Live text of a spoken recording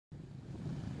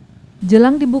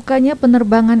Jelang dibukanya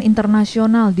penerbangan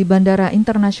internasional di Bandara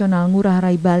Internasional Ngurah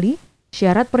Rai Bali,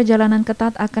 syarat perjalanan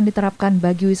ketat akan diterapkan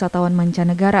bagi wisatawan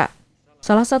mancanegara.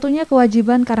 Salah satunya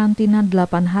kewajiban karantina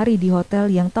 8 hari di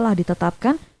hotel yang telah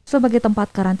ditetapkan sebagai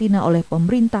tempat karantina oleh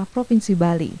pemerintah Provinsi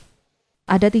Bali.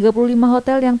 Ada 35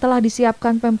 hotel yang telah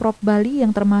disiapkan Pemprov Bali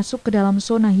yang termasuk ke dalam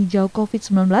zona hijau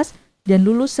COVID-19 dan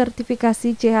lulus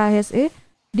sertifikasi CHSE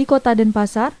di Kota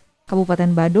Denpasar,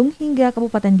 Kabupaten Badung hingga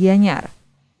Kabupaten Gianyar.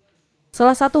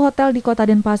 Salah satu hotel di Kota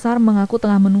Denpasar mengaku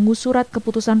tengah menunggu surat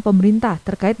keputusan pemerintah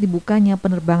terkait dibukanya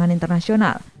penerbangan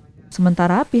internasional.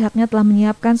 Sementara pihaknya telah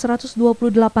menyiapkan 128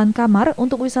 kamar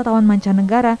untuk wisatawan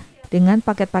mancanegara dengan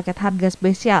paket-paket harga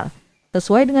spesial.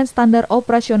 Sesuai dengan standar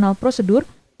operasional prosedur,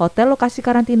 hotel lokasi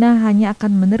karantina hanya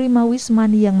akan menerima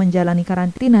wismani yang menjalani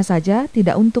karantina saja,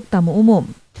 tidak untuk tamu umum.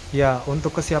 Ya,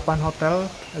 untuk kesiapan hotel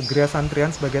Gria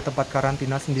Santrian sebagai tempat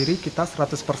karantina sendiri kita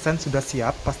 100% sudah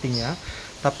siap pastinya.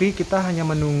 Tapi kita hanya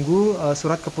menunggu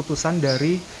surat keputusan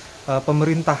dari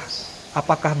pemerintah.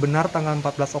 Apakah benar tanggal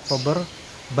 14 Oktober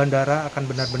bandara akan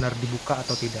benar-benar dibuka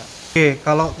atau tidak. Oke,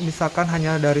 kalau misalkan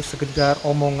hanya dari sekedar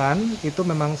omongan, itu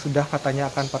memang sudah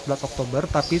katanya akan 14 Oktober,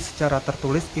 tapi secara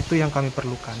tertulis itu yang kami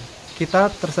perlukan.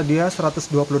 Kita tersedia 128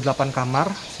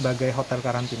 kamar sebagai hotel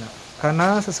karantina.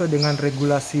 Karena sesuai dengan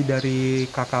regulasi dari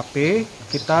KKP,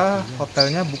 kita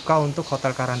hotelnya buka untuk hotel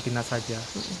karantina saja.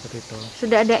 Seperti itu.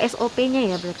 Sudah ada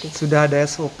SOP-nya ya berarti? Sudah ada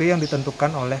SOP yang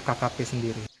ditentukan oleh KKP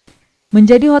sendiri.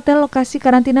 Menjadi hotel lokasi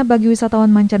karantina bagi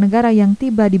wisatawan mancanegara yang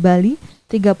tiba di Bali,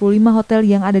 35 hotel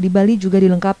yang ada di Bali juga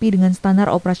dilengkapi dengan standar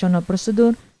operasional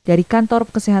prosedur dari kantor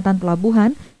kesehatan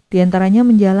pelabuhan, diantaranya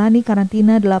menjalani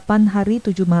karantina 8 hari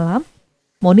 7 malam,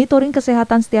 monitoring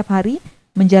kesehatan setiap hari,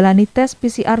 menjalani tes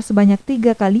PCR sebanyak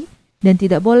 3 kali, dan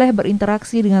tidak boleh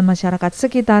berinteraksi dengan masyarakat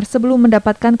sekitar sebelum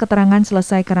mendapatkan keterangan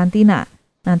selesai karantina.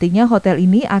 Nantinya hotel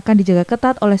ini akan dijaga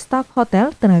ketat oleh staf hotel,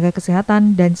 tenaga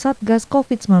kesehatan, dan Satgas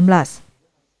COVID-19.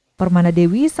 Permana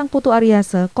Dewi, Sang Putu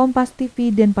Ariase,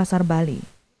 KOMPASTV, Denpasar, Bali.